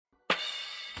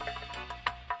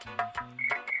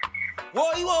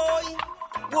Woy, woy,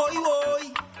 woy,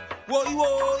 woy, woy,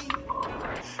 woy.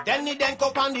 Then the dank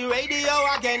up on the radio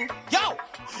again. Yo!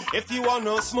 If you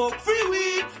wanna smoke free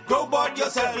weed, grow bud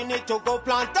yourself. You need to go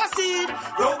plant a seed.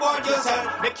 Grow bud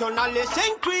yourself. Make your knowledge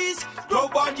increase. Grow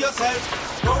bud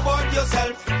yourself. Grow bud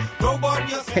yourself. Grow bud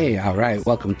yourself. Hey, all right.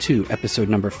 Welcome to episode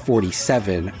number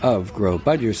 47 of Grow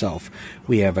Bud Yourself.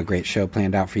 We have a great show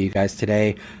planned out for you guys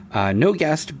today. No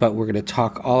guest, but we're going to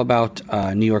talk all about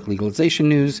New York legalization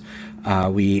news.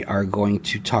 We are going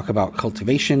to talk about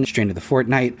cultivation, strain of the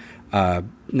fortnight,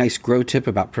 nice grow tip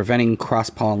about preventing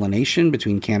cross-pollination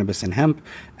between cannabis and hemp,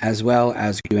 as well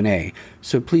as Q&A.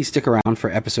 So please stick around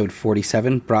for episode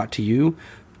 47, brought to you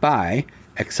by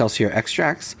Excelsior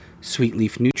Extracts, Sweet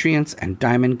Leaf Nutrients, and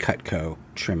Diamond Cutco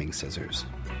Trimming Scissors.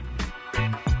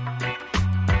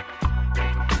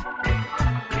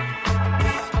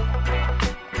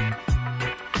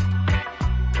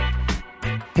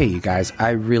 Hey, you guys, I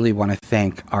really want to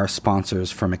thank our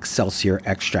sponsors from Excelsior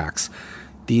Extracts.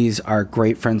 These are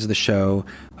great friends of the show,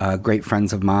 great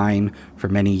friends of mine for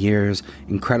many years,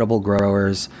 incredible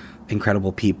growers,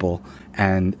 incredible people,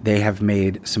 and they have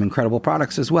made some incredible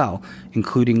products as well,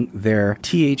 including their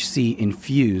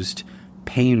THC-infused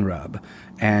pain rub.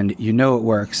 And you know it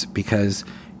works because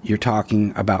you're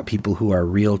talking about people who are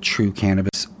real, true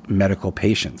cannabis medical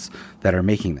patients that are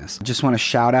making this. Just want to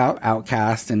shout out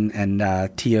Outcast and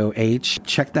TOH.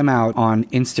 Check them out on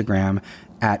Instagram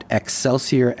at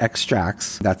Excelsior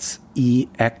Extracts. That's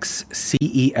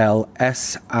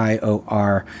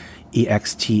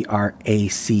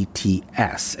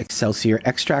EXCELSIOR-EXTRACTS. Excelsior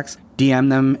Extracts. DM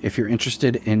them if you're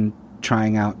interested in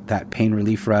trying out that pain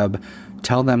relief rub.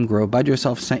 Tell them Grow Bud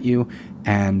Yourself sent you.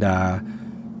 And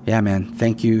yeah, man,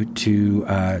 thank you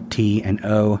to T and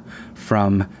O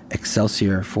from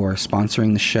Excelsior for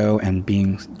sponsoring the show and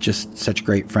being just such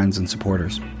great friends and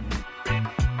supporters.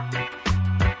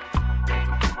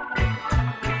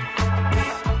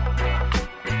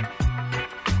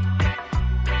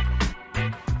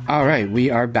 All right, we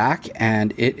are back,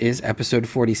 and it is episode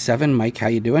 47. Mike, how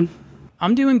you doing?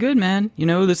 I'm doing good, man. You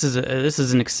know, this is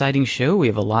an exciting show. We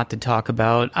have a lot to talk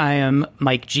about. I am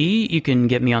Mike G. You can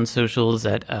get me on socials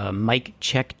at Mike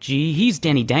Check G. He's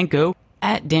Danny Danko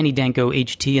at Danny Danko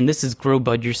HT, and this is Grow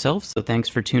Bud Yourself. So thanks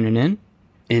for tuning in.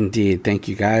 Indeed, thank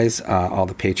you guys, all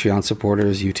the Patreon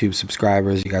supporters, YouTube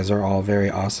subscribers. You guys are all very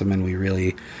awesome, and we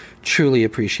really, truly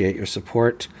appreciate your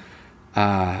support.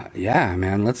 Yeah,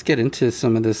 man, let's get into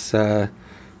some of this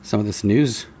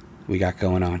news we got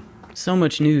going on. So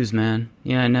much news, man.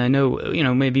 Yeah, and I know,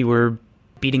 maybe we're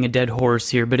beating a dead horse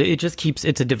here, but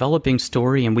it's a developing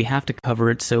story and we have to cover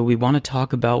it. So we want to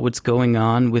talk about what's going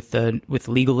on with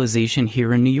legalization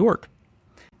here in New York.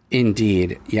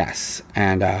 Indeed, yes.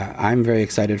 And I'm very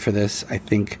excited for this. I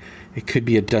think it could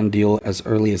be a done deal as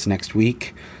early as next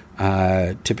week.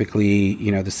 Typically,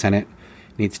 the Senate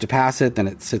needs to pass it, then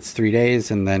it sits 3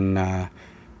 days, and then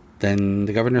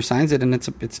the governor signs it, and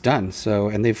it's done. So,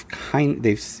 and they've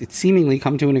seemingly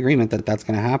come to an agreement that that's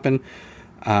going to happen.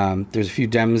 There's a few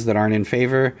Dems that aren't in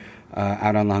favor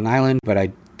out on Long Island, but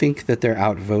I think that they're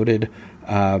outvoted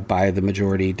by the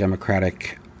majority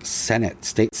Democratic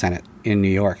state Senate in New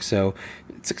York. So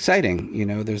it's exciting.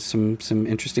 There's some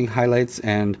interesting highlights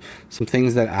and some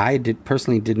things that I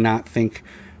personally did not think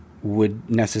would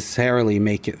necessarily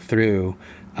make it through.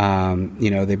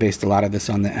 They based a lot of this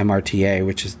on the MRTA,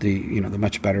 which is the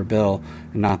much better bill,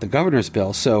 and not the governor's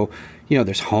bill. So,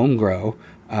 there's home grow,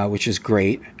 which is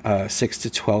great. 6 to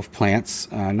 12 plants,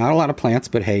 not a lot of plants,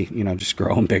 but hey, just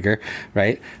grow them bigger,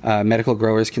 right? Medical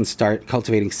growers can start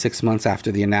cultivating 6 months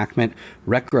after the enactment.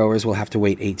 Rec growers will have to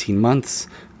wait 18 months.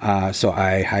 So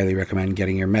I highly recommend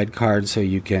getting your med card so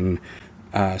you can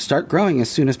start growing as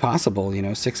soon as possible.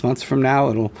 6 months from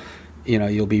now,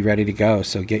 you'll be ready to go.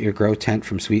 So get your grow tent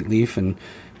from Sweet Leaf and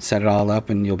set it all up,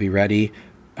 and you'll be ready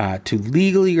to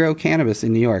legally grow cannabis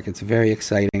in New York. It's very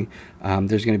exciting.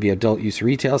 There's going to be adult use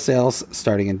retail sales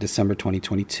starting in December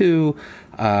 2022.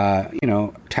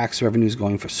 Tax revenues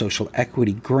going for social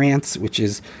equity grants, which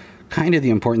is kind of the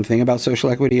important thing about social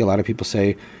equity. A lot of people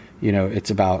say, it's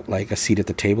about like a seat at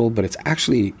the table, but it's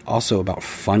actually also about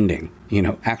funding,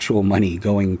 actual money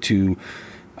going to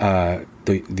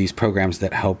these programs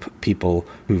that help people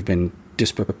who've been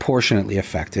disproportionately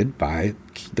affected by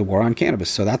the war on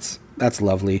cannabis. So that's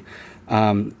lovely.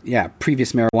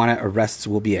 Previous marijuana arrests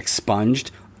will be expunged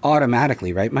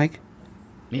automatically, right, Mike?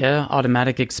 Yeah,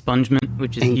 automatic expungement,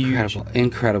 which is huge.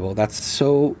 Incredible. That's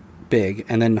so big.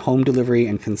 And then home delivery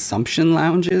and consumption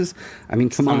lounges. I mean,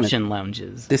 come on. Consumption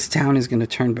lounges. This town is going to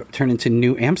turn into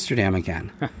New Amsterdam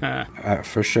again.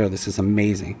 For sure. This is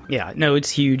amazing. Yeah, no,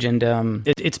 it's huge, and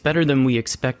it's better than we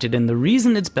expected. And the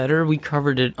reason it's better, we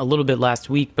covered it a little bit last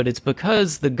week, but it's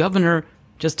because the governor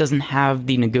just doesn't have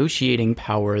the negotiating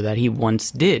power that he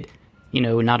once did. You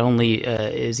know, not only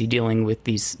is he dealing with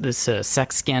this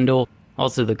sex scandal,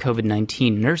 also the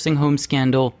COVID-19 nursing home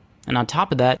scandal, and on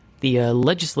top of that, the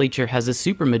legislature has a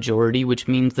supermajority, which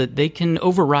means that they can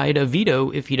override a veto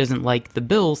if he doesn't like the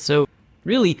bill. So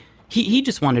really, he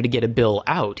just wanted to get a bill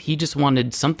out. He just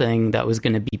wanted something that was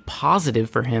going to be positive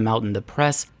for him out in the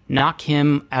press, knock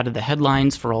him out of the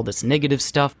headlines for all this negative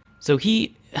stuff. So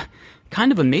he,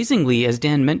 kind of amazingly, as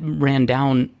Dan ran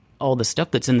down all the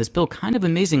stuff that's in this bill, kind of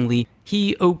amazingly,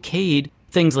 he okayed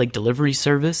things like delivery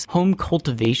service, home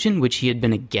cultivation, which he had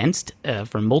been against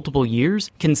for multiple years,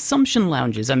 consumption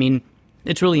lounges. I mean,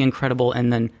 it's really incredible.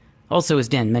 And then also, as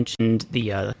Dan mentioned,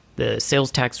 the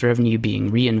sales tax revenue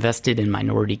being reinvested in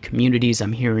minority communities.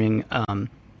 I'm hearing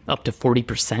up to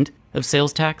 40% of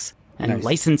sales tax. And nice.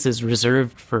 Licenses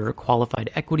reserved for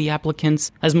qualified equity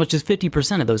applicants, as much as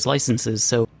 50% of those licenses.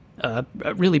 So a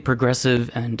really progressive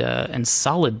and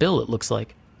solid bill, it looks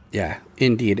like. Yeah,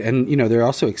 indeed. And, you know, they're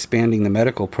also expanding the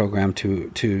medical program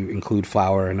to include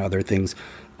flour and other things.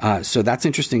 So that's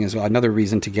interesting as well. Another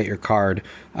reason to get your card,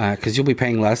 because you'll be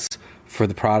paying less for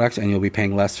the product and you'll be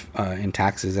paying less in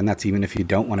taxes. And that's even if you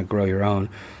don't want to grow your own.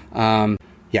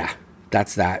 Yeah,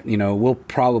 that's that. You know, we'll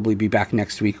probably be back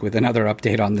next week with another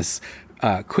update on this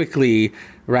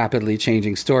rapidly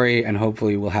changing story. And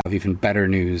hopefully we'll have even better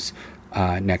news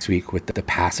next week with the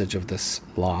passage of this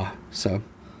law. So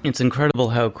it's incredible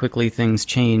how quickly things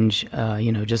change.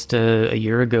 You know, just a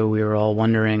year ago, we were all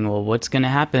wondering, well, what's going to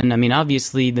happen? I mean,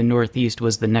 obviously, the Northeast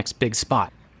was the next big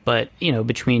spot. But, you know,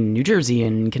 between New Jersey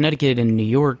and Connecticut and New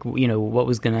York, you know, what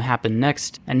was going to happen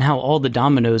next and how all the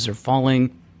dominoes are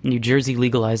falling. New Jersey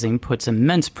legalizing puts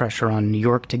immense pressure on New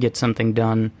York to get something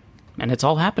done. And it's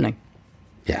all happening.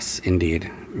 Yes,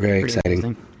 indeed. Very exciting.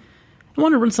 Amazing. I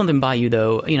want to run something by you,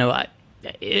 though. You know,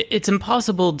 it's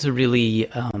impossible to really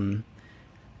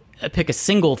pick a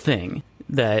single thing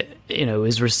that, you know,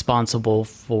 is responsible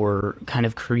for kind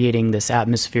of creating this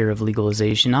atmosphere of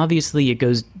legalization. Obviously, it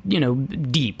goes, you know,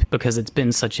 deep because it's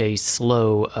been such a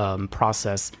slow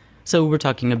process. So we're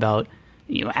talking about,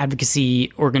 you know,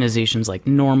 advocacy organizations like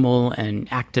NORML and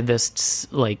activists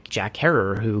like Jack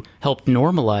Herer, who helped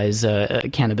normalize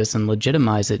cannabis and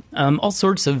legitimize it. All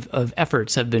sorts of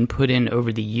efforts have been put in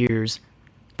over the years.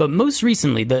 But most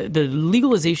recently, the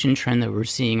legalization trend that we're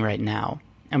seeing right now,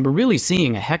 and we're really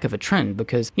seeing a heck of a trend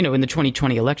because, you know, in the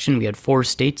 2020 election, we had 4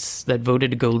 states that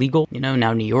voted to go legal. You know,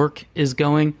 now New York is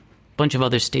going. A bunch of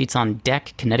other states on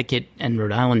deck. Connecticut and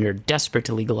Rhode Island are desperate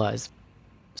to legalize.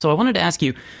 So I wanted to ask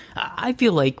you, I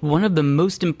feel like one of the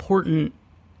most important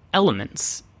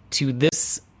elements to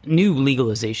this new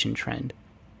legalization trend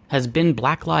has been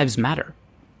Black Lives Matter.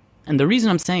 And the reason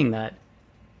I'm saying that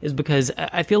is because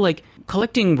I feel like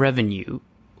collecting revenue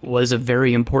was a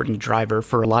very important driver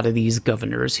for a lot of these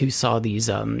governors who saw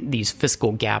these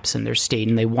fiscal gaps in their state,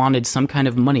 and they wanted some kind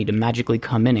of money to magically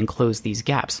come in and close these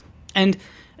gaps. And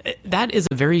that is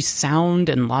a very sound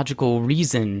and logical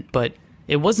reason, but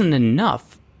it wasn't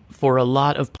enough for a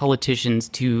lot of politicians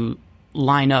to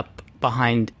line up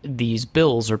behind these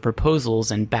bills or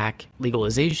proposals and back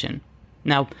legalization.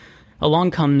 Now, along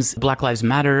comes Black Lives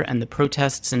Matter and the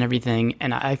protests and everything,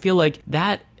 and I feel like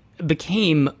that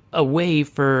became a way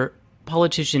for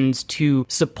politicians to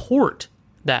support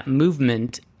that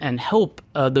movement and help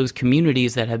those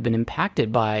communities that have been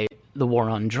impacted by the war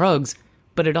on drugs.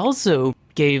 But it also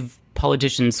gave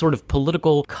politicians sort of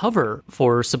political cover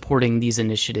for supporting these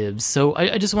initiatives. So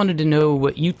I just wanted to know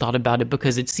what you thought about it,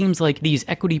 because it seems like these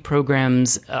equity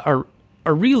programs are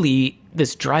really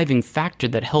this driving factor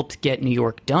that helped get New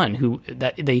York done,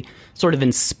 that they sort of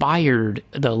inspired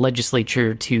the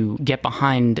legislature to get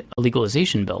behind a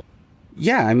legalization bill.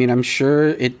 Yeah, I mean, I'm sure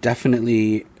it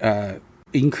definitely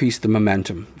increased the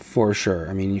momentum for sure.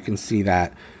 I mean, you can see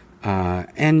that.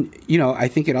 And, you know, I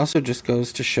think it also just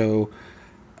goes to show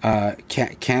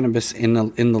cannabis in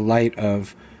the light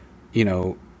of, you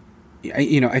know,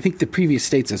 I think the previous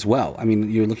states as well. I mean,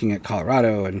 you're looking at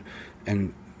Colorado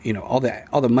and you know, all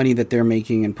the money that they're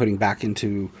making and putting back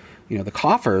into, you know, the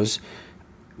coffers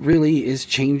really is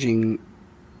changing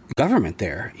government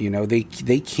there. You know, they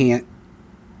can't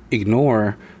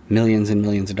ignore millions and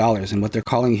millions of dollars. And what they're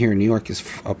calling here in New York is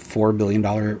a $4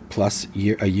 billion plus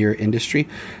a year industry.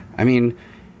 I mean,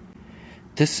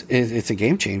 it's a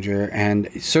game changer, and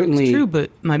certainly it's true. But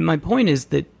my point is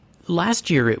that last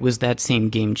year it was that same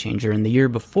game changer, and the year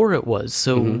before it was.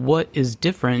 So what is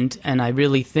different? And I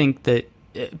really think that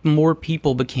more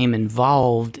people became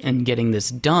involved in getting this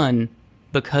done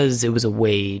because it was a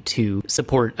way to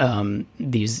support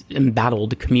these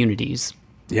embattled communities.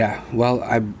 Yeah, well,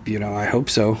 I hope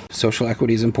so. Social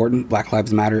equity is important. Black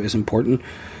Lives Matter is important.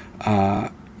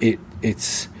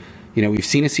 It's we've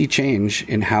seen a sea change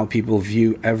in how people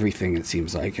view everything, it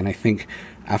seems like. And I think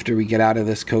after we get out of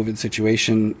this COVID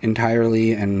situation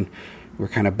entirely and we're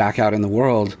kind of back out in the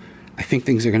world, I think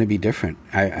things are going to be different.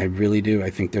 I really do. I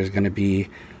think there's going to be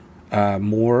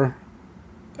more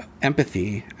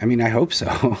empathy. I mean, I hope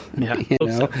so. Yeah,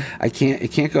 so.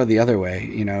 It can't go the other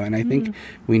way, and I think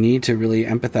we need to really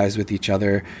empathize with each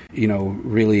other,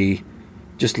 really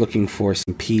just looking for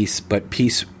some peace, but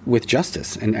peace with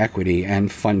justice and equity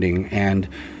and funding and,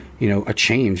 a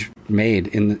change made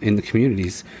in the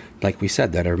communities, like we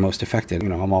said, that are most affected.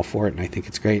 I'm all for it, and I think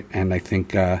it's great. And I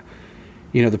think,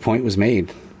 the point was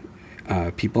made.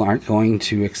 People aren't going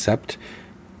to accept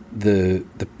the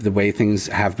way things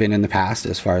have been in the past,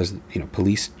 as far as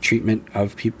police treatment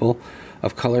of people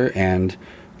of color, and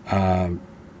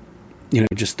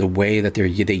just the way that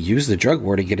they use the drug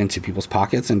war to get into people's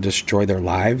pockets and destroy their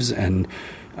lives and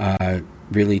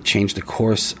really change the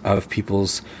course of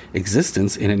people's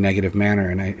existence in a negative manner.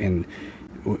 And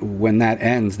when that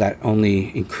ends, that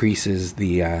only increases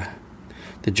the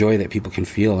joy that people can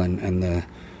feel and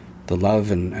the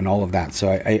love and all of that. So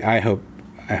I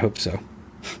hope so.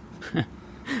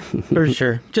 For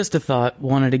sure. Just a thought.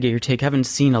 Wanted to get your take. Haven't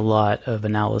seen a lot of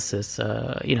analysis,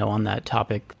 on that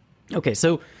topic. Okay,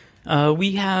 so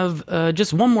we have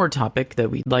just one more topic that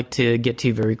we'd like to get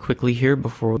to very quickly here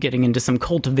before getting into some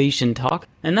cultivation talk.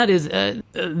 And that is,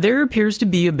 there appears to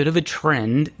be a bit of a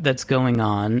trend that's going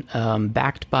on,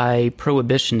 backed by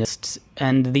prohibitionists.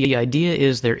 And the idea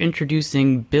is they're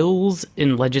introducing bills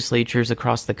in legislatures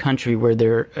across the country where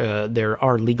there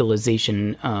are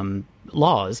legalization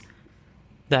laws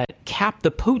that cap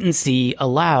the potency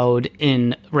allowed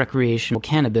in recreational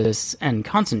cannabis and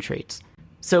concentrates.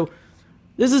 So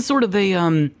this is sort of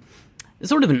an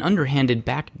underhanded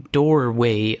backdoor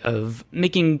way of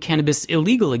making cannabis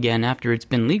illegal again after it's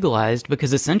been legalized,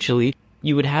 because essentially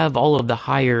you would have all of the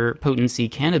higher potency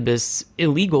cannabis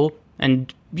illegal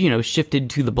and, shifted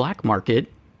to the black market,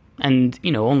 and,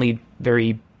 only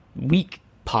very weak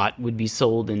pot would be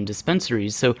sold in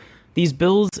dispensaries. So these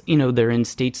bills, they're in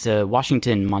states,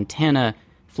 Washington, Montana,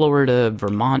 Florida,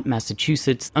 Vermont,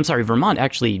 Massachusetts. I'm sorry, Vermont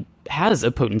actually has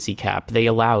a potency cap. They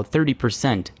allow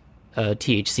 30%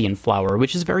 THC in flower,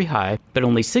 which is very high, but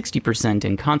only 60%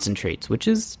 in concentrates, which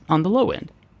is on the low end.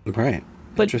 Right.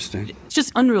 But interesting. It's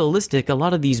just unrealistic. A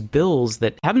lot of these bills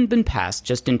that haven't been passed,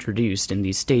 just introduced in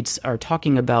these states, are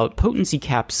talking about potency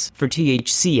caps for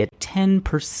THC at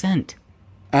 10%.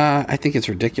 I think it's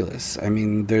ridiculous. I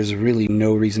mean, there's really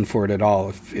no reason for it at all.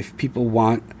 If people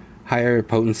want higher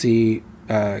potency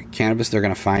cannabis, they're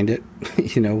going to find it.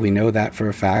 We know that for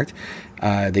a fact.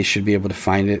 They should be able to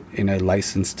find it in a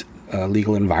licensed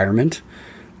legal environment.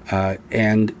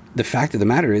 And the fact of the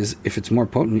matter is, if it's more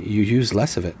potent, you use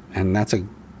less of it, and that's a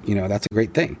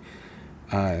great thing.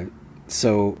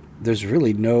 So there's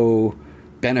really no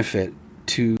benefit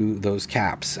to those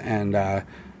caps, and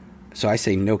so I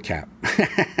say no cap.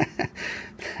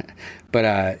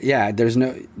 But there's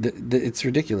no. It's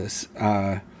ridiculous,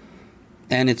 and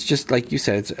it's just like you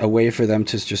said. It's a way for them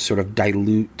to just sort of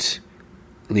dilute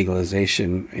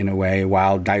legalization in a way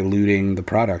while diluting the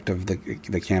product of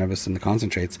the cannabis and the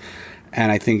concentrates. And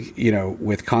I think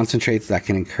with concentrates, that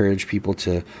can encourage people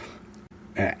to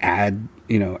add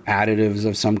additives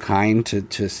of some kind to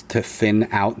thin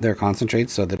out their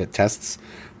concentrates so that it tests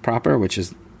proper, which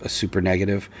is a super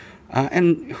negative.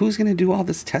 And who's going to do all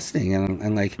this testing?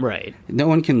 And like, right. No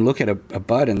one can look at a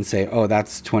bud and say, oh,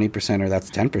 that's 20% or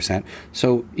that's 10%.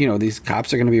 So, these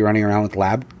cops are going to be running around with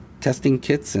lab testing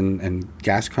kits and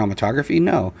gas chromatography?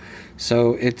 No.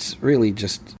 So it's really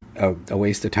just a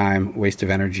waste of time, waste of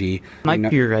energy. My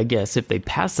fear, I guess, if they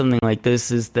pass something like this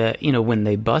is that, when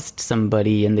they bust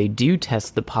somebody and they do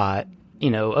test the pot,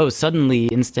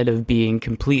 suddenly instead of being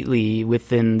completely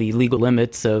within the legal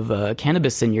limits of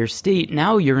cannabis in your state,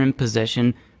 now you're in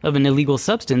possession of an illegal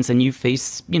substance and you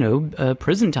face,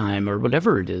 prison time or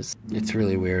whatever it is. It's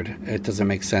really weird. It doesn't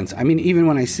make sense. I mean, even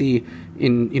when I see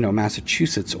in,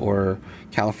 Massachusetts or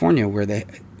California where the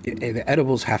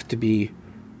edibles have to be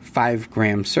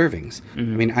 5-gram servings. Mm-hmm.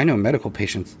 I mean, I know medical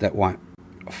patients that want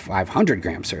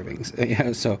 500-gram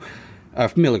servings. So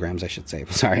milligrams, I should say.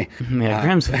 Sorry. Yeah,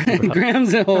 grams.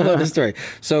 Grams, a whole other story.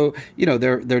 So,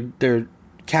 they're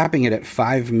capping it at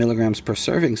 5 milligrams per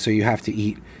serving. So you have to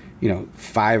eat,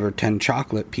 5 or 10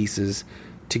 chocolate pieces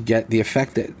to get the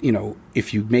effect that,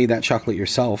 if you made that chocolate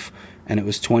yourself and it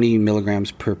was 20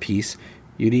 milligrams per piece,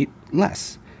 you'd eat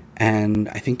less. And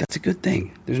I think that's a good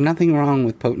thing. There's nothing wrong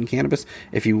with potent cannabis.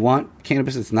 If you want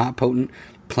cannabis that's not potent,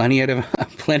 plenty of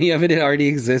it already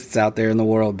exists out there in the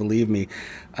world, believe me.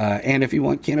 And if you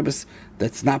want cannabis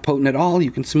that's not potent at all, you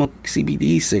can smoke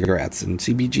CBD cigarettes and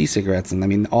CBG cigarettes. And I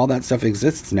mean, all that stuff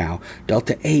exists now.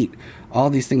 Delta 8, all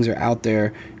these things are out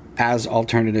there as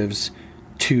alternatives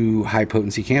to high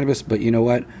potency cannabis. But you know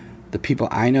what? The people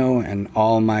I know and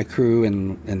all my crew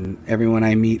and everyone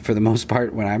I meet, for the most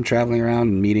part, when I'm traveling around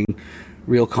and meeting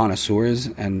real connoisseurs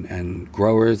and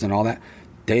growers and all that,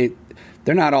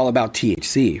 they're not all about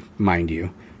THC, mind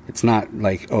you. It's not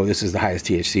like, oh, this is the highest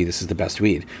THC, this is the best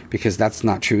weed, because that's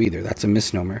not true either. That's a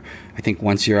misnomer. I think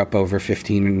once you're up over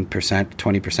 15%,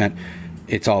 20%,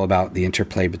 it's all about the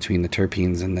interplay between the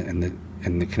terpenes and the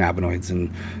cannabinoids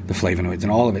and the flavonoids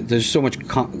and all of it. There's so much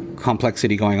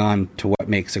complexity going on to what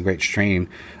makes a great strain,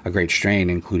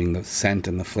 including the scent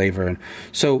and the flavor. And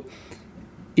so,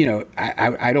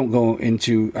 I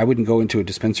wouldn't go into a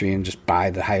dispensary and just buy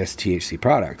the highest THC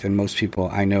product. And most people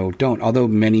I know don't, although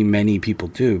many, many people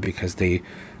do, because they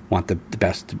want the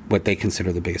best, what they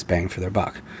consider the biggest bang for their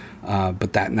buck.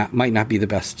 But that might not be the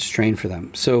best strain for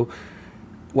them. So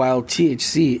while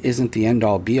THC isn't the end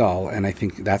all be all, and I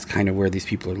think that's kind of where these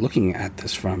people are looking at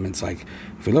this from, it's like,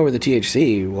 if we lower the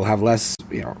THC, we'll have less,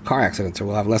 car accidents, or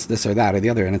we'll have less this or that or the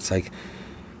other. And it's like,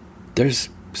 there's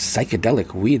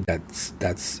psychedelic weed that's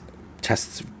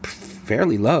tests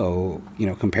fairly low,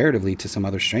 comparatively to some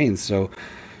other strains. So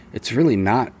it's really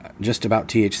not just about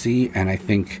THC. And I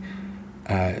think,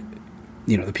 the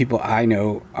people I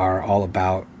know are all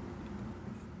about,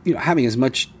 having as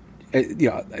much,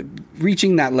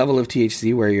 reaching that level of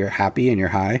THC where you're happy and you're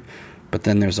high, but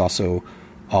then there's also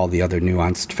all the other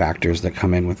nuanced factors that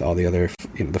come in with all the other,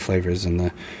 the flavors and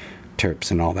the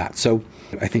terps and all that. So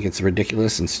I think it's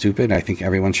ridiculous and stupid. I think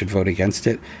everyone should vote against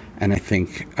it. And I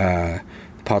think the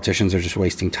politicians are just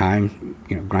wasting time,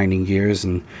 grinding gears,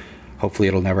 and hopefully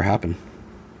it'll never happen.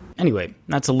 Anyway,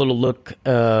 that's a little look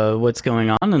what's going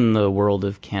on in the world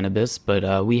of cannabis,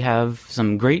 but we have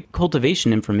some great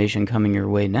cultivation information coming your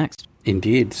way next.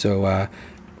 Indeed. So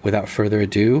without further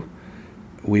ado,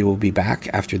 we will be back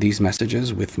after these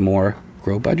messages with more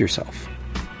Grow Bud Yourself.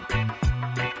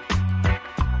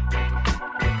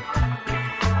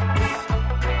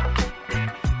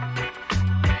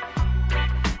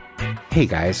 Hey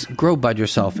guys, Grow Bud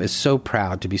Yourself is so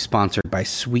proud to be sponsored by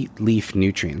Sweet Leaf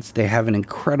Nutrients. They have an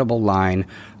incredible line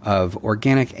of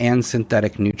organic and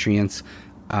synthetic nutrients,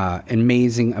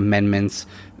 amazing amendments,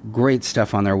 great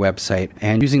stuff on their website.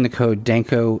 And using the code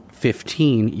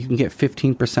DANKO15, you can get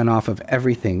 15% off of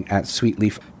everything at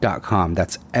sweetleaf.com.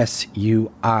 That's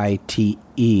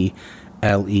SUITELEAF.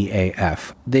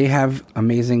 They have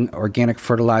amazing organic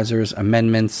fertilizers,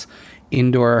 amendments,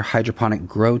 indoor hydroponic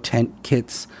grow tent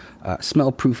kits,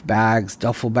 smell-proof bags,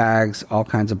 duffel bags, all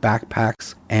kinds of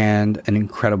backpacks, and an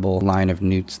incredible line of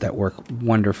newts that work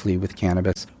wonderfully with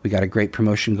cannabis. We got a great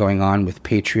promotion going on with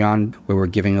Patreon, where we're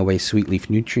giving away Sweet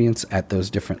Leaf nutrients at those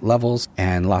different levels,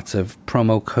 and lots of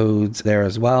promo codes there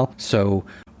as well. So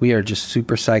we are just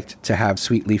super psyched to have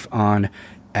Sweet Leaf on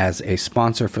as a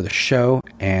sponsor for the show,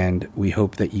 and we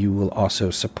hope that you will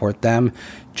also support them.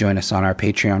 Join us on our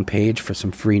Patreon page for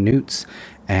some free newts,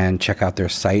 and check out their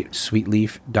site,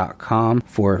 sweetleaf.com,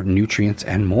 for nutrients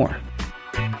and more.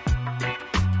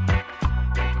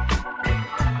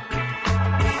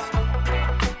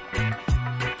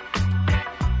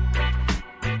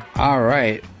 All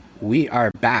right, we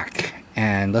are back,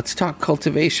 and let's talk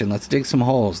cultivation. Let's dig some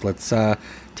holes. Let's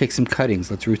take some cuttings.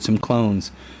 Let's root some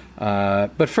clones.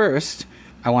 But first,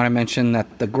 I want to mention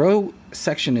that the Grow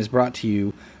section is brought to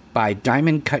you by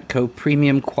Diamond Cutco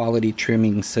Premium Quality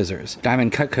Trimming Scissors.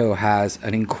 Diamond Cutco has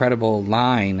an incredible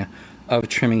line of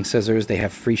trimming scissors. They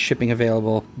have free shipping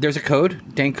available. There's a code,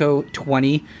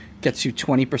 DANKO20, gets you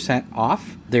 20%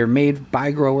 off. They're made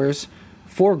by growers,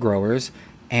 for growers,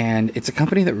 and it's a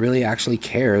company that really actually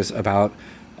cares about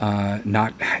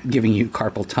not giving you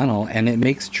carpal tunnel, and it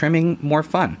makes trimming more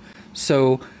fun.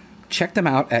 So check them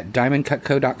out at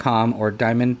diamondcutco.com or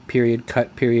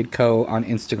diamond.cut.co on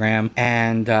Instagram,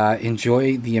 and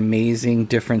enjoy the amazing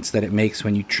difference that it makes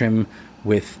when you trim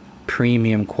with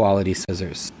premium quality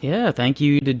scissors. Yeah, thank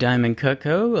you to Diamond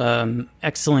Cutco.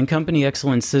 Excellent company,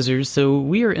 excellent scissors. So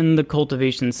we are in the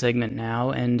cultivation segment now,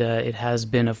 and it has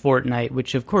been a fortnight,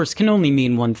 which of course can only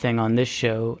mean one thing on this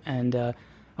show. And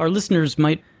our listeners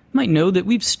might know that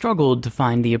we've struggled to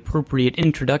find the appropriate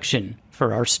introduction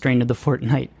for our Strain of the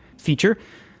Fortnight feature.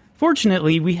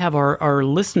 Fortunately, we have our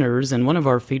listeners, and one of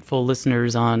our faithful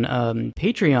listeners on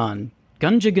Patreon,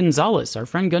 Gunja Gonzalez, our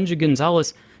friend Gunja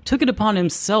Gonzalez, took it upon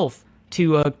himself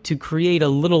to create a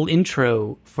little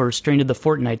intro for Strain of the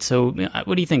Fortnight. So,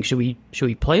 what do you think? Should we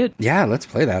play it? Yeah, let's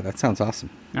play that. That sounds awesome.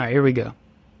 All right, here we go.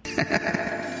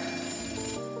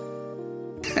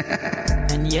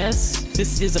 And yes,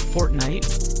 this is a fortnight.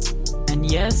 And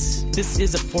yes, this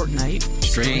is a fortnight.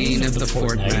 Strain of the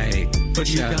Fortnight. What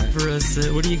do you got for us?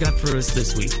 What do you got for us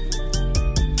this week?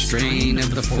 Strain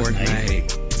of the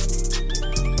Fortnight.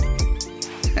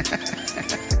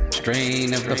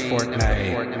 Strain of the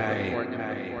Fortnight.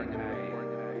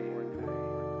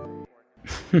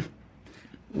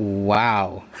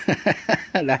 Wow,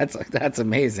 that's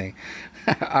amazing.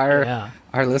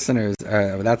 Our listeners,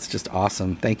 that's just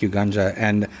awesome. Thank you, Gunja.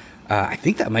 And I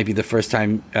think that might be the first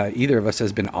time either of us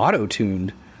has been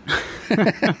auto-tuned.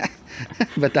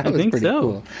 But that was pretty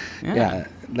cool. Yeah.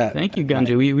 Thank you,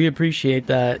 Gunja. We appreciate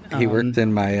that. He worked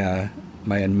in my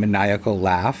maniacal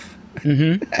laugh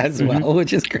as well,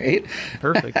 which is great.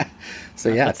 Perfect. So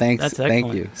yeah, thanks.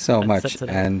 Thank you so much.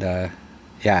 And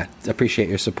yeah, appreciate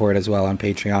your support as well on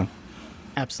Patreon.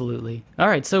 Absolutely. All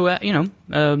right. So,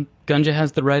 Gunja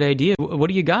has the right idea. What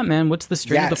do you got, man? What's the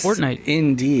strain of the fortnight?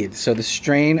 Indeed. So the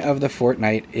strain of the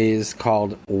fortnight is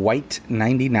called White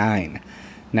 99.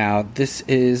 Now, this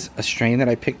is a strain that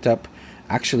I picked up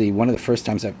actually one of the first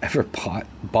times I've ever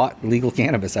bought legal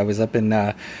cannabis. I was up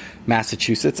in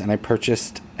Massachusetts, and I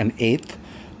purchased an eighth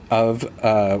of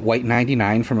White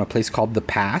 99 from a place called The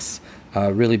Pass.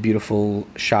 A really beautiful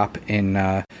shop in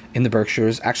the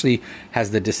Berkshires. Actually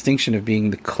has the distinction of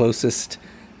being the closest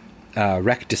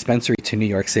rec dispensary to New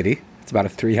York City. It's about a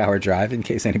 3-hour drive, in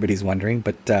case anybody's wondering.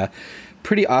 But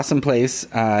pretty awesome place.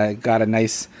 Got a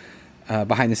nice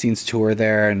behind-the-scenes tour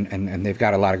there, and they've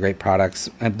got a lot of great products.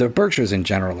 And the Berkshires in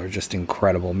general are just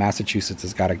incredible. Massachusetts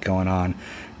has got it going on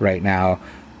right now,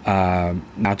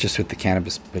 not just with the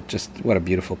cannabis, but just what a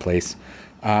beautiful place.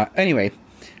 Anyway,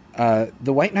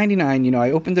 the White 99,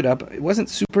 I opened it up. I wasn't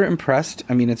super impressed.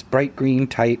 I mean, it's bright green,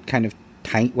 tight, kind of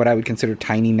tiny, what I would consider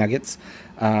tiny nuggets.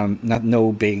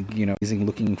 No big,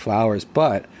 amazing-looking flowers,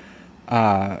 but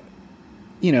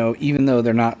even though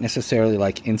they're not necessarily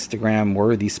like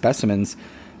Instagram-worthy specimens,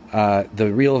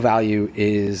 the real value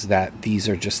is that these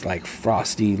are just like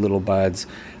frosty little buds.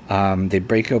 They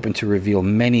break open to reveal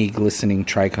many glistening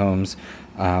trichomes.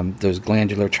 Those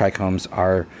glandular trichomes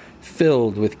are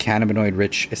filled with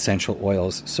cannabinoid-rich essential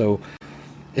oils. So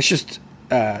it's just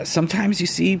sometimes you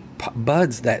see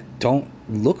buds that don't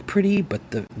look pretty, but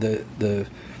the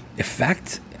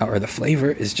effect or the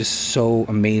flavor is just so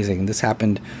amazing. This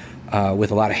happened with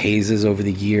a lot of hazes over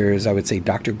the years. I would say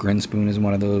Dr. Grinspoon is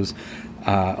one of those.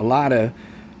 A lot of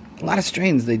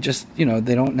strains, they just, they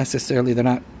don't necessarily, they're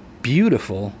not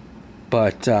beautiful,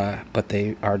 but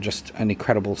they are just an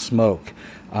incredible smoke.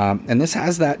 And this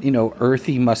has that,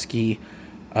 earthy, musky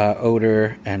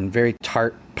odor and very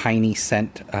tart, piney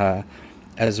scent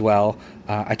as well.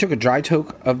 I took a dry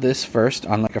toke of this first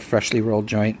on like a freshly rolled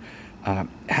joint.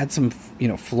 Had some,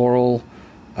 floral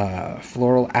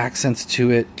accents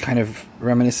to it, kind of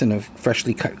reminiscent of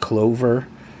freshly cut clover,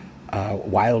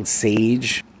 wild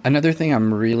sage. Another thing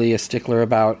I'm really a stickler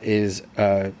about is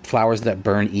flowers that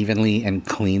burn evenly and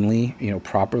cleanly,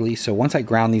 properly. So once I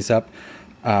ground these up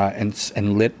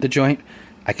and lit the joint,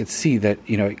 I could see that,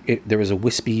 there was a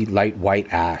wispy light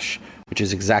white ash, which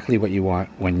is exactly what you want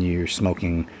when you're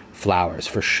smoking flowers,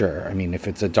 for sure. I mean, if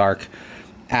it's a dark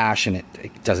ash and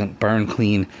it doesn't burn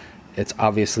clean, it's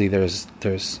obviously there's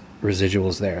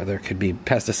residuals there. There could be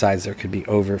pesticides, there could be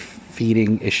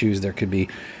overfeeding issues, there could be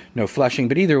no flushing.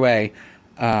 But either way,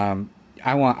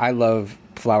 I love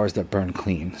flowers that burn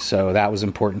clean. So that was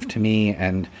important to me,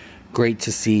 and great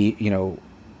to see,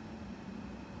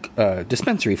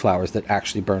 dispensary flowers that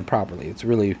actually burn properly. It's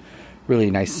really,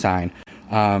 really nice sign.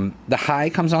 The high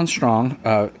comes on strong,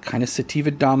 kind of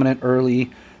sativa dominant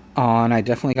early on. I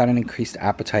definitely got an increased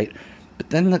appetite, but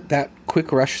then that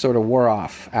quick rush sort of wore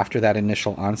off after that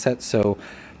initial onset. So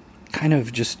kind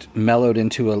of just mellowed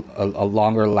into a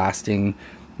longer lasting,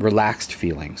 relaxed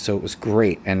feeling. So it was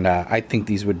great. And I think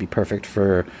these would be perfect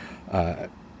for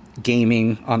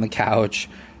gaming on the couch,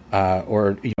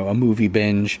 or a movie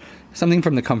binge, something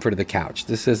from the comfort of the couch.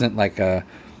 This isn't like a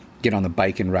get on the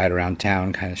bike and ride around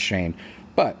town kind of strain,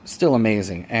 but still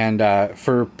amazing. And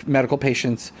for medical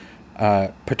patients,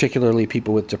 particularly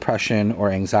people with depression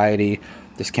or anxiety,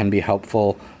 this can be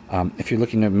helpful. If you're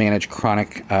looking to manage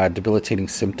chronic debilitating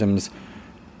symptoms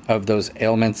of those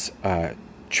ailments,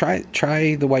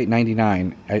 try the White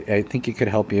 99. I think it could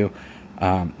help you.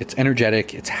 It's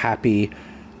energetic, it's happy,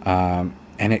 and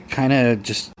it kind of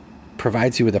just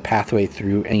provides you with a pathway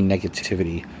through any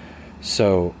negativity.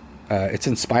 So it's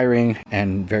inspiring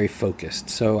and very focused.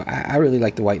 So I really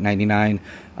like the White 99.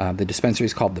 The dispensary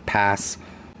is called The Pass.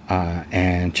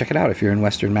 And check it out if you're in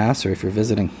Western Mass or if you're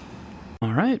visiting.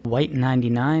 All right, White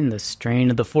 99, the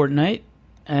strain of the fortnight.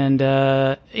 And,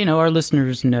 our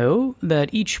listeners know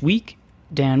that each week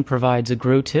Dan provides a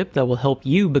grow tip that will help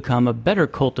you become a better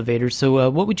cultivator. So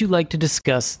what would you like to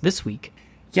discuss this week?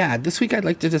 Yeah, this week I'd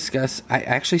like to discuss, I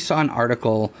actually saw an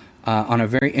article on a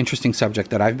very interesting subject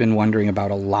that I've been wondering about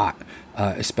a lot,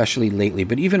 especially lately,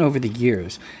 but even over the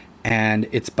years. And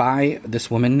it's by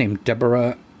this woman named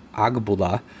Deborah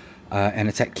Agbula, and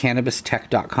it's at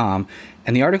cannabistech.com.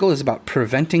 And the article is about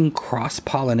preventing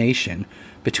cross-pollination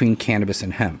between cannabis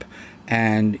and hemp.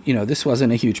 And, this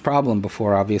wasn't a huge problem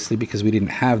before, obviously, because we didn't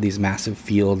have these massive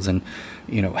fields and,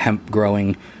 hemp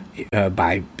growing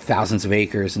by thousands of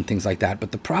acres and things like that.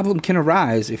 But the problem can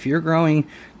arise if you're growing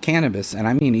cannabis, and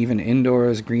I mean even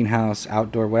indoors, greenhouse,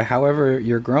 outdoor, however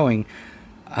you're growing,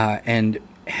 and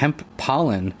hemp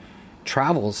pollen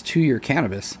travels to your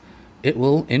cannabis, it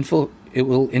will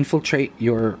infiltrate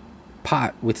your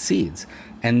pot with seeds.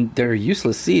 And they're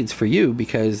useless seeds for you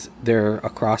because they're a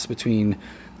cross between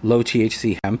low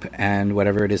THC hemp and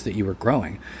whatever it is that you were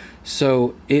growing.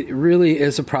 So it really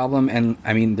is a problem. And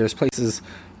I mean, there's places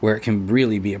where it can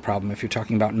really be a problem if you're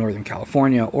talking about Northern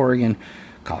California, Oregon,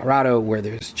 Colorado, where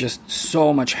there's just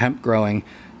so much hemp growing.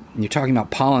 And you're talking about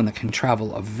pollen that can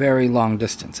travel a very long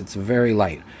distance. It's very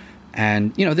light.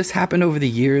 And, this happened over the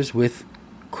years with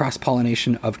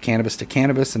cross-pollination of cannabis to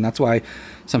cannabis, and that's why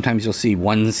sometimes you'll see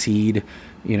one seed,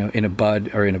 in a bud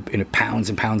or in a pounds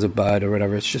and pounds of bud or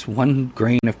whatever. It's just one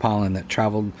grain of pollen that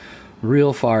traveled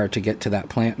real far to get to that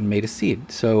plant and made a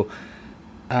seed. So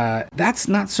that's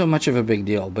not so much of a big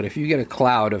deal. But if you get a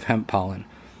cloud of hemp pollen,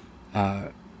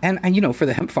 and for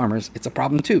the hemp farmers, it's a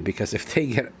problem too, because if they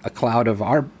get a cloud of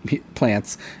our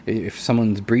plants, if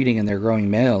someone's breeding and they're growing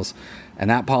males,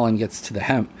 and that pollen gets to the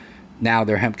hemp, now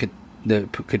their hemp could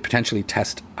potentially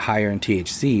test higher in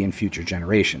THC in future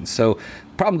generations. So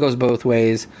the problem goes both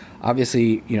ways.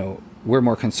 Obviously, we're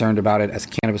more concerned about it as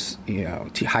cannabis,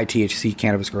 high THC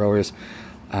cannabis growers,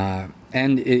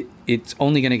 and it's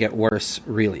only going to get worse,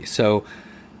 really. So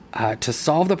to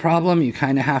solve the problem, you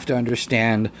kind of have to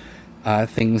understand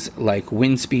things like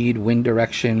wind speed, wind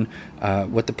direction,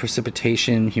 what the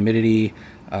precipitation, humidity,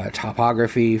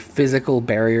 topography, physical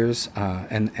barriers,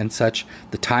 and such,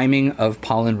 the timing of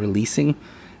pollen releasing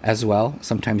as well.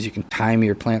 Sometimes you can time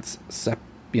your plants,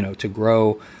 to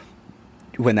grow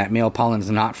when that male pollen is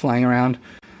not flying around.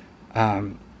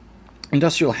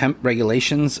 Industrial hemp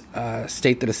regulations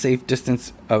state that a safe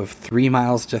distance of 3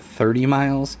 miles to 30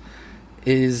 miles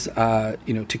is,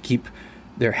 to keep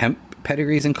their hemp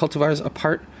pedigrees and cultivars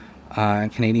apart. And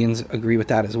Canadians agree with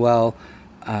that as well.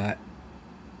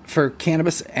 For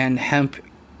cannabis and hemp,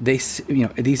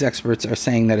 these experts are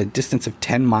saying that a distance of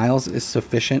 10 miles is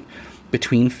sufficient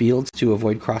between fields to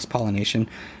avoid cross-pollination.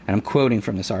 And I'm quoting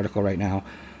from this article right now.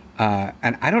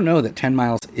 And I don't know that 10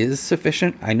 miles is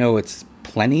sufficient. I know it's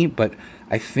plenty, but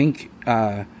I think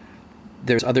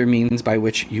there's other means by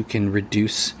which you can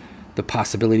reduce the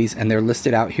possibilities. And they're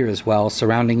listed out here as well,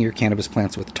 surrounding your cannabis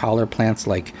plants with taller plants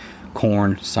like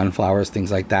corn, sunflowers, things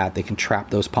like that. They can trap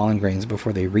those pollen grains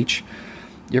before they reach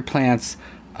your plants.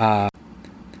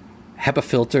 HEPA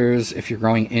filters, if you're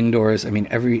growing indoors, I mean,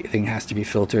 everything has to be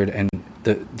filtered, and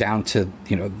down to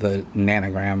the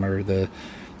nanogram or the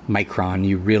micron.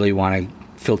 You really want to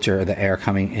filter the air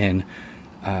coming in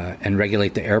and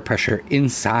regulate the air pressure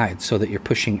inside so that you're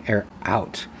pushing air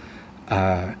out,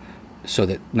 so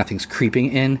that nothing's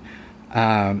creeping in.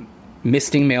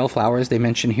 Misting male flowers, they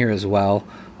mention here as well,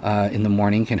 in the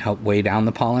morning can help weigh down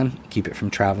the pollen, keep it from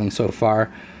traveling so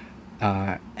far.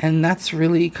 And that's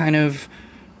really kind of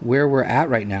where we're at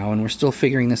right now, and we're still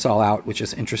figuring this all out, which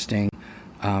is interesting.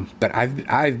 But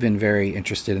I've been very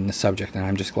interested in the subject, and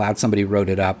I'm just glad somebody wrote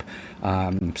it up.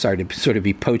 Sorry to sort of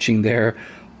be poaching their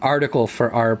article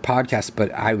for our podcast,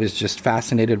 but I was just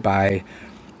fascinated by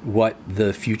what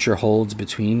the future holds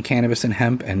between cannabis and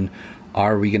hemp, and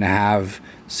are we going to have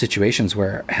situations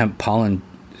where hemp pollen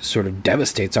sort of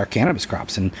devastates our cannabis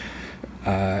crops? And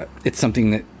it's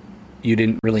something that you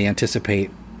didn't really anticipate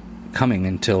coming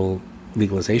until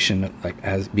legalization, like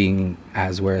as being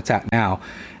as where it's at now.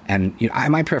 And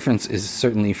my preference is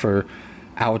certainly for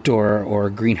outdoor or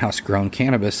greenhouse grown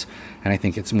cannabis, and I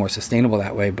think it's more sustainable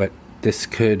that way. But this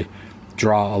could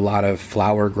draw a lot of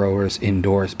flower growers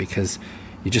indoors, because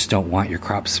you just don't want your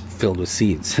crops filled with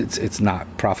seeds. It's not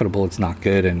profitable, it's not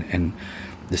good, and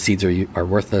the seeds are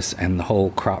worthless, and the whole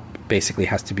crop basically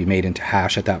has to be made into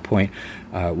hash at that point,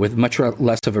 with much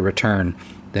less of a return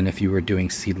than if you were doing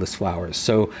seedless flowers.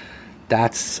 So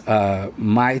that's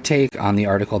my take on the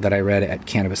article that I read at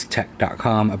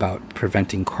cannabistech.com about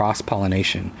preventing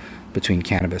cross-pollination between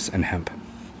cannabis and hemp.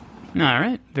 All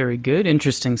right, very good,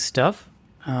 interesting stuff.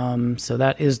 So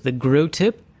that is the grow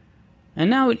tip. And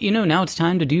now, now it's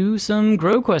time to do some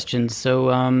grow questions. So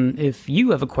if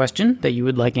you have a question that you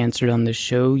would like answered on this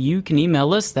show, you can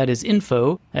email us. That is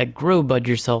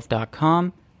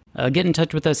info@growbudyourself.com. Get in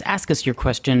touch with us. Ask us your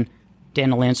question.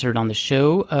 Dan will answer it on the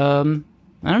show. I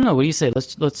don't know. What do you say?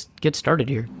 Let's get started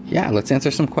here. Yeah, let's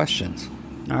answer some questions.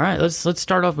 All right, let's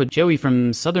start off with Joey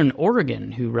from Southern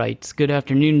Oregon, who writes, "Good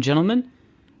afternoon, gentlemen.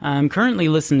 I'm currently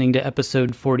listening to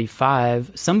episode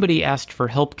 45. Somebody asked for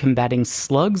help combating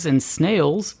slugs and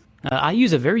snails. I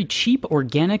use a very cheap,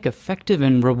 organic, effective,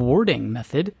 and rewarding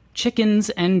method.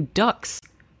 Chickens and ducks.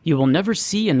 You will never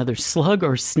see another slug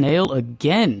or snail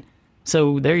again."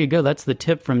 So there you go. That's the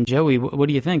tip from Joey. What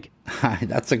do you think?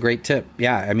 That's a great tip.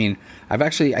 Yeah, I mean, I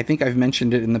think I've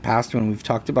mentioned it in the past when we've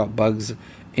talked about bugs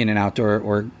in an outdoor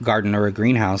or garden or a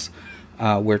greenhouse,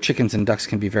 where chickens and ducks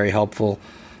can be very helpful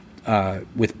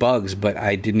with bugs, but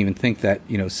I didn't even think that,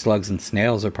 slugs and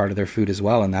snails are part of their food as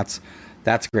well, and that's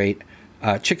great.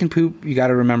 Chicken poop, you got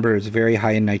to remember, is very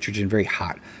high in nitrogen, very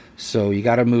hot, so you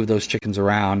got to move those chickens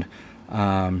around.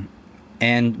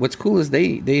 And what's cool is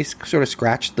they sort of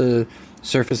scratch the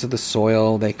surface of the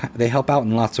soil. They help out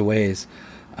in lots of ways,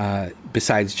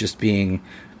 besides just being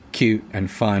cute and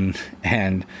fun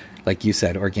and, like you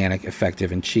said, organic,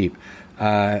 effective, and cheap.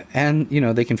 And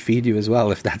they can feed you as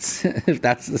well if that's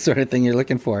the sort of thing you're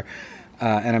looking for.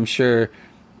 And I'm sure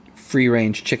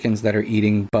free-range chickens that are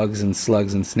eating bugs and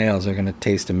slugs and snails are going to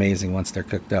taste amazing once they're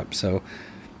cooked up. So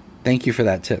thank you for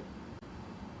that tip.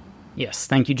 Yes,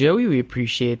 thank you, Joey. We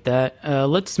appreciate that.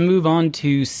 Let's move on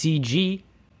to CG.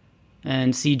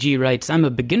 And CG writes, "I'm a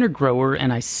beginner grower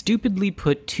and I stupidly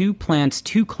put two plants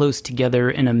too close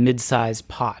together in a mid-sized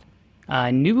pot.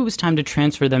 I knew it was time to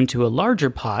transfer them to a larger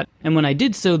pot, and when I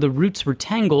did so, the roots were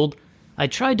tangled. I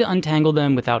tried to untangle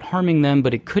them without harming them,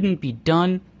 but it couldn't be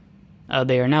done.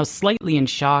 They are now slightly in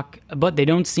shock, but they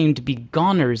don't seem to be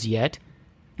goners yet.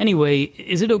 Anyway,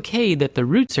 is it okay that the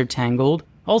roots are tangled?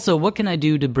 Also, what can I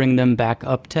do to bring them back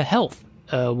up to health?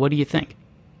 What do you think?"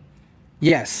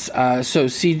 Yes, so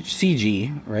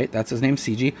CG, right? That's his name,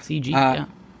 CG. CG, yeah.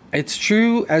 It's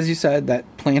true, as you said, that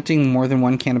planting more than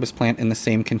one cannabis plant in the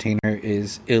same container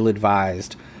is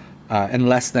ill-advised and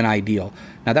less than ideal.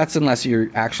 Now, that's unless you're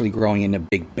actually growing into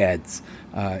big beds.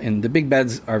 And the big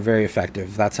beds are very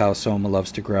effective. That's how Soma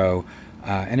loves to grow.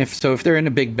 And if they're in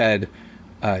a big bed,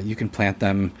 you can plant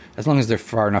them as long as they're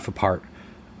far enough apart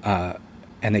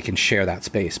and they can share that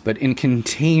space. But in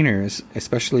containers,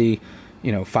 especially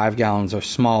 5 gallons or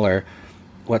smaller,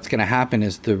 what's going to happen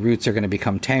is the roots are going to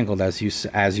become tangled, as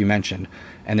you mentioned,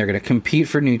 and they're going to compete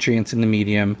for nutrients in the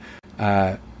medium.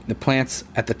 The plants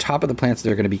at the top of the plants,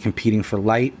 they're going to be competing for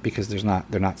light because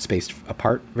they're not spaced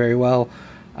apart very well,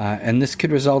 and this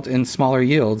could result in smaller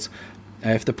yields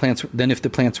if the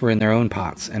plants were in their own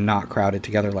pots and not crowded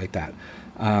together like that.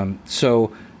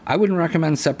 So I wouldn't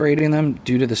recommend separating them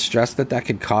due to the stress that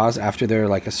could cause after they're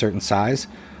like a certain size.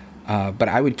 But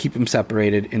I would keep them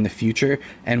separated in the future.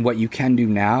 And what you can do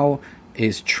now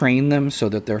is train them so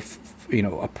that they're,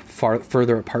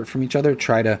 further apart from each other.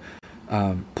 Try to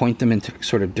point them into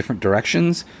sort of different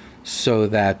directions so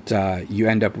that you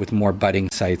end up with more budding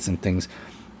sites and things.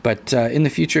 But in the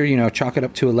future, chalk it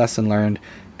up to a lesson learned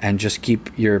and just keep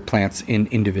your plants in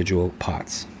individual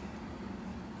pots.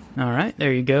 All right,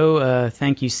 there you go.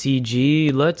 Thank you,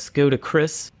 CG. Let's go to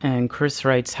Chris. And Chris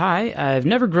writes, "Hi, I've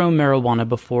never grown marijuana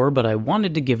before, but I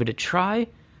wanted to give it a try.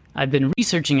 I've been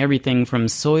researching everything from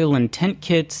soil and tent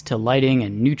kits to lighting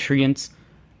and nutrients.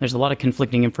 There's a lot of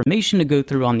conflicting information to go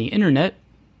through on the internet.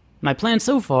 My plan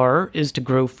so far is to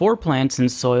grow 4 plants in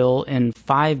soil in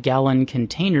 5-gallon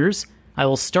containers. I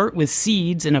will start with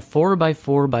seeds in a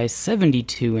 4x4 by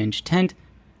 72-inch tent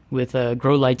with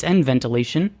grow lights and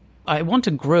ventilation. I want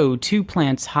to grow 2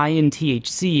 plants high in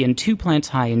THC and 2 plants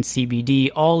high in CBD,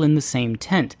 all in the same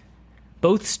tent.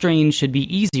 Both strains should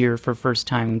be easier for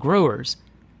first-time growers.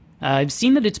 I've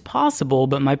seen that it's possible,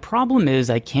 but my problem is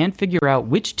I can't figure out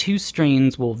which 2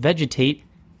 strains will vegetate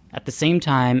at the same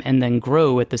time and then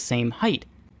grow at the same height.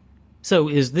 So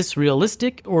is this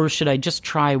realistic, or should I just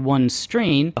try one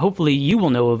strain? Hopefully you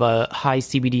will know of a high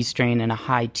CBD strain and a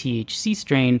high THC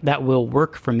strain that will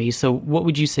work for me. So what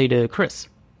would you say to Chris?"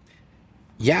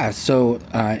 Yeah, so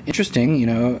interesting.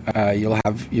 You'll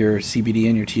have your CBD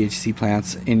and your THC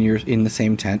plants in the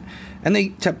same tent, and they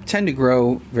tend to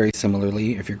grow very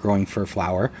similarly if you're growing for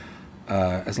flower.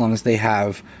 as long as they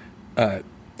have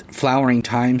flowering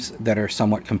times that are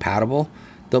somewhat compatible,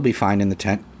 they'll be fine in the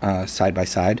tent side by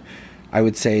side. I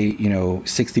would say,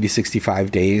 60 to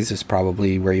 65 days is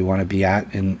probably where you want to be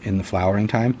at in the flowering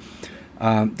time.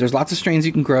 There's lots of strains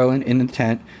you can grow in the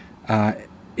tent.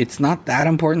 It's not that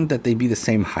important that they be the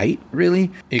same height,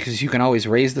 really, because you can always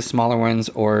raise the smaller ones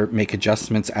or make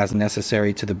adjustments as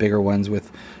necessary to the bigger ones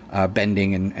with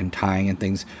bending and tying and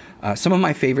things. Some of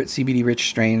my favorite CBD-rich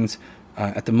strains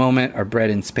at the moment are bred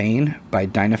in Spain by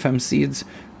Dynafem Seeds.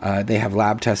 They have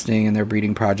lab testing in their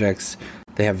breeding projects.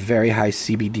 They have very high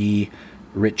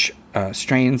CBD-rich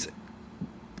strains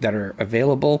that are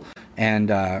available,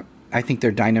 and I think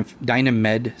their Dynamed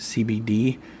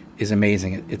CBD is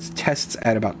amazing. It tests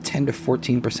at about 10 to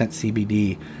 14%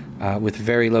 CBD with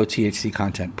very low THC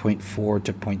content, 0.4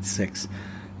 to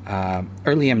 0.6.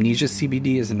 Early Amnesia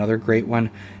CBD is another great one,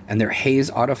 and their Haze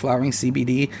Autoflowering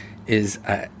CBD is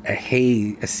a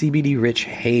CBD-rich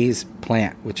haze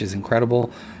plant, which is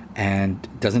incredible and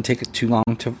doesn't take it too long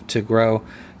to grow,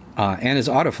 and is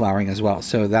autoflowering as well.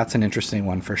 So that's an interesting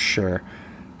one for sure.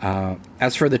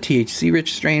 As for the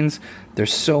THC-rich strains,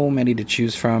 there's so many to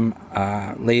choose from.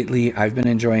 Lately, I've been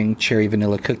enjoying Cherry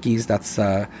Vanilla Cookies. That's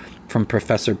from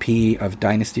Professor P of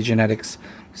Dynasty Genetics.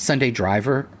 Sunday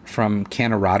Driver from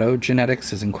Canorado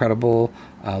Genetics is incredible.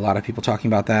 A lot of people talking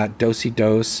about that. Dosey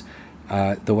Dose,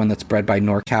 the one that's bred by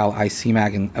NorCal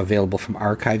ICMag and available from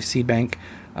Archive Seed Bank.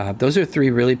 Those are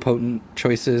three really potent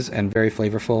choices and very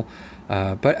flavorful.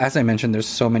 But as I mentioned, there's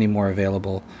so many more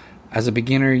available. As a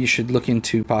beginner, you should look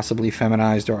into possibly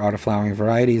feminized or autoflowering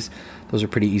varieties. Those are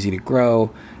pretty easy to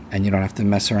grow, and you don't have to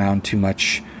mess around too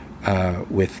much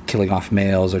with killing off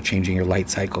males or changing your light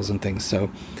cycles and things. So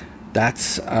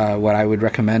that's what I would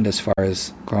recommend as far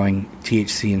as growing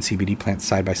THC and CBD plants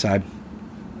side by side.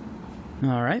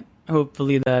 All right.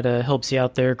 Hopefully that helps you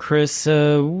out there, Chris.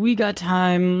 We got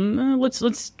time.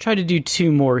 Let's try to do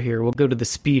two more here. We'll go to the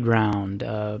speed round.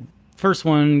 First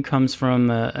one comes from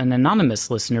an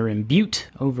anonymous listener in Butte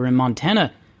over in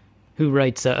Montana, who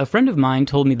writes, a friend of mine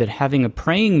told me that having a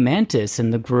praying mantis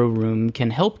in the grow room can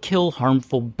help kill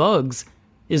harmful bugs.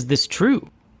 Is this true?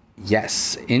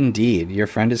 Yes, indeed. Your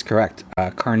friend is correct.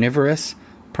 Carnivorous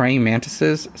praying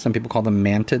mantises, some people call them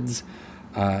mantids,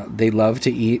 they love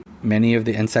to eat many of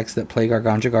the insects that plague our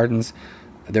ganja gardens.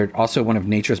 They're also one of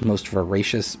nature's most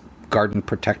voracious garden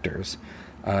protectors.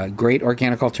 Great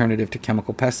organic alternative to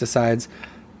chemical pesticides.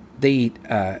 They eat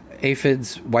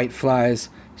aphids, whiteflies,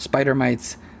 spider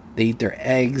mites. They eat their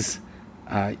eggs.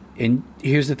 And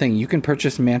here's the thing. You can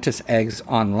purchase mantis eggs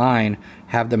online,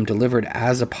 have them delivered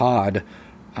as a pod,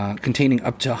 containing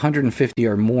up to 150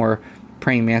 or more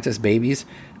praying mantis babies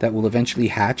that will eventually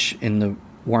hatch in the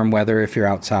warm weather if you're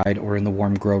outside, or in the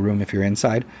warm grow room if you're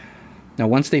inside. Now,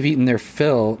 once they've eaten their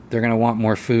fill, they're going to want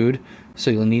more food, so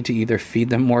you'll need to either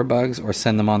feed them more bugs or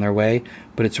send them on their way.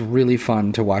 But it's really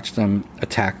fun to watch them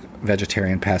attack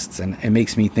vegetarian pests, and it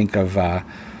makes me think of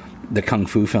the kung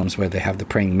fu films where they have the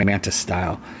praying mantis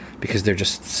style, because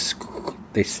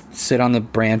they sit on the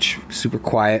branch super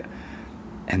quiet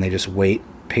and they just wait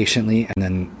patiently, and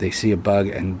then they see a bug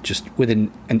and just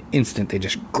within an instant they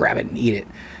just grab it and eat it.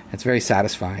 It's very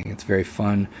satisfying. It's very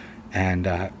fun, and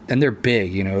they're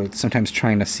big. Sometimes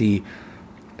trying to see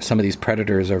some of these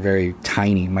predators are very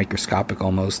tiny, microscopic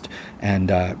almost, and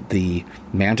the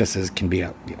mantises can be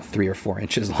 3 or 4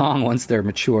 inches long once they're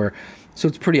mature. So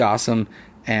it's pretty awesome.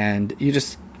 And you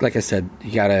just, like I said,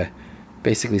 you gotta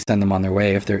basically send them on their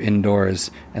way if they're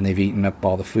indoors and they've eaten up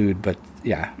all the food. But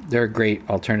yeah, they're a great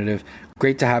alternative.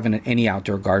 Great to have in any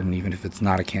outdoor garden, even if it's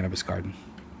not a cannabis garden.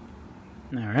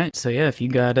 All right. So yeah, if you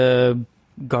got a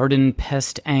garden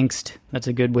pest angst, that's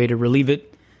a good way to relieve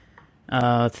it.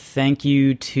 Thank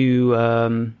you to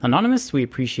Anonymous. We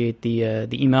appreciate the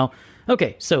email.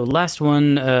 Okay, so last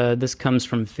one. This comes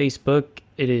from Facebook.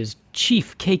 It is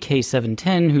Chief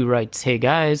KK710 who writes, "Hey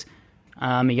guys,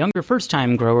 I'm a younger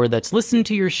first-time grower that's listened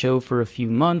to your show for a few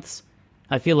months.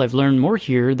 I feel I've learned more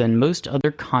here than most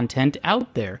other content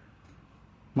out there."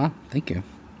 Well, thank you.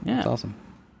 Yeah. That's awesome.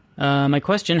 My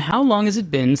question, how long has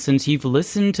it been since you've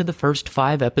listened to the first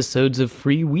 5 episodes of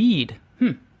Free Weed?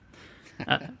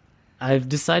 I've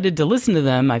decided to listen to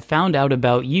them. I found out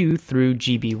about you through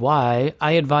GBY.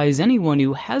 I advise anyone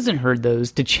who hasn't heard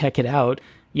those to check it out.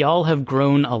 Y'all have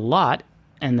grown a lot.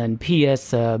 And then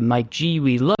P.S. Mike G,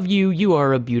 we love you. You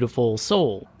are a beautiful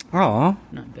soul. Aw.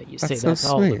 I bet you say that to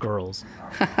all the girls.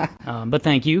 But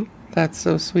thank you. That's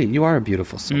so sweet. You are a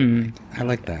beautiful soul. I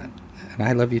like that. And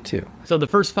I love you too. So the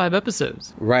first 5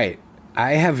 episodes. Right.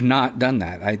 I have not done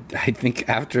that. I think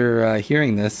after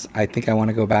hearing this, I think I want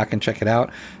to go back and check it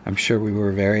out. I'm sure we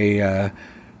were very,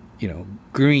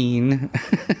 green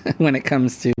when it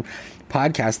comes to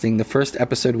podcasting. The first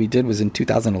episode we did was in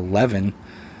 2011.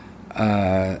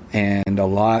 And a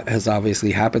lot has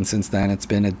obviously happened since then. It's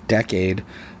been a decade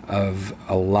of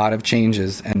a lot of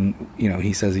changes. And,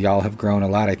 he says y'all have grown a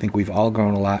lot. I think we've all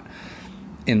grown a lot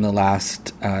in the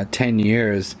last 10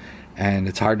 years. And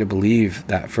it's hard to believe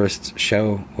that first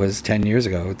show was 10 years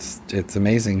ago. It's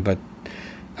amazing. But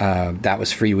that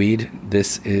was Free Weed.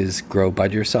 This is Grow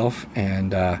Bud Yourself.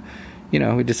 And,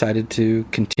 we decided to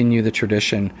continue the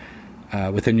tradition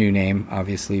with a new name,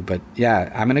 obviously. But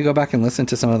yeah, I'm going to go back and listen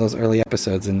to some of those early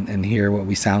episodes and hear what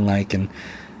we sound like and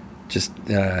just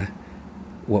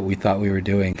what we thought we were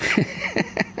doing.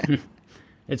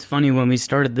 It's funny, when we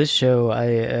started this show,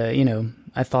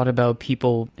 I thought about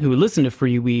people who listen to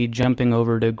Free Weed jumping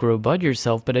over to Grow Bud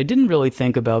Yourself, but I didn't really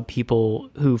think about people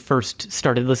who first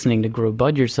started listening to Grow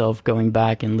Bud Yourself going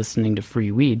back and listening to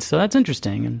Free Weed. So that's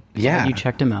interesting. And yeah, you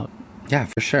checked him out. Yeah,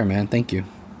 for sure, man. Thank you.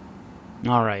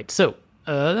 All right, so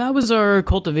that was our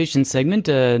cultivation segment,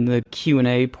 the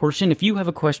Q&A portion. If you have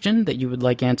a question that you would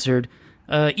like answered,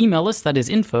 email us. That is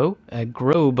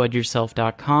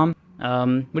info@growbudyourself.com.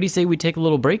 What do you say we take a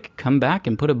little break, come back,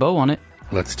 and put a bow on it?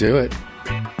 Let's do it.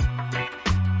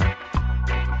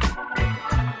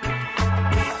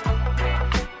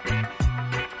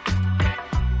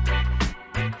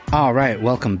 All right,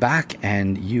 welcome back,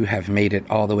 and you have made it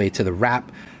all the way to the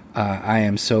wrap. I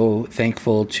am so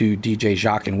thankful to DJ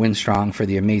Jacques and Winstrong for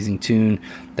the amazing tune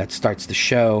that starts the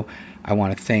show. I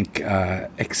want to thank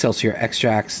Excelsior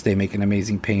Extracts. They make an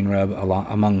amazing pain rub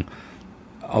among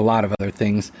a lot of other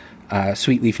things.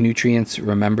 Sweet Leaf Nutrients.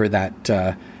 Remember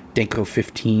that Danko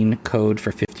 15 code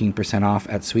for 15% off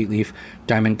at Sweet Leaf.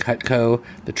 Diamond Cut Co.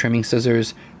 The trimming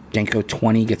scissors. Danko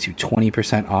 20 gets you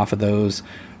 20% off of those.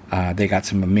 They got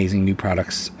some amazing new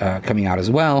products coming out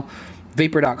as well.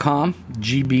 Vapor.com,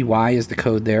 GBY is the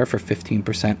code there for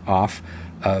 15% off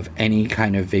of any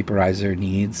kind of vaporizer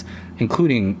needs,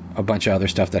 including a bunch of other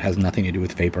stuff that has nothing to do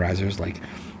with vaporizers, like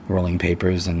rolling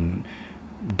papers and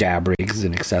dab rigs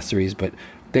and accessories. But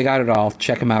they got it all.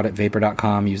 Check them out at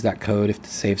Vapor.com. Use that code to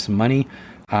save some money.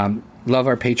 Love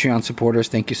our Patreon supporters.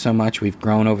 Thank you so much. We've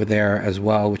grown over there as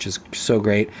well, which is so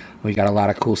great. We got a lot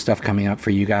of cool stuff coming up for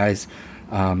you guys.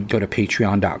 Go to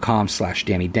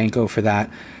patreon.com/Danny Danko for that.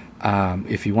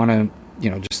 If you want to,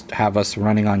 just have us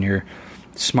running on your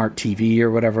smart TV or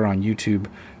whatever on YouTube,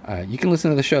 you can listen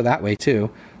to the show that way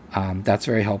too. That's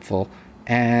very helpful.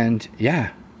 And yeah,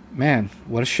 man,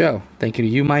 what a show. Thank you to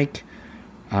you, Mike.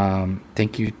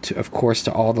 Thank you to, of course,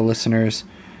 to all the listeners.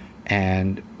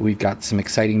 And we've got some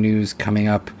exciting news coming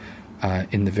up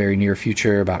in the very near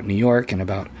future about New York and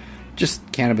about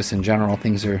just cannabis in general.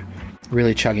 Things are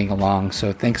really chugging along.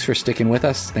 So thanks for sticking with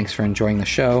us. Thanks for enjoying the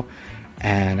show.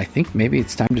 And I think maybe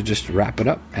it's time to just wrap it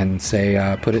up and say,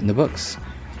 put it in the books.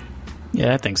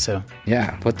 Yeah, I think so.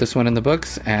 Yeah, put this one in the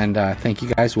books. And thank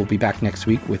you guys. We'll be back next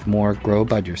week with more Grow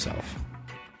Bud Yourself.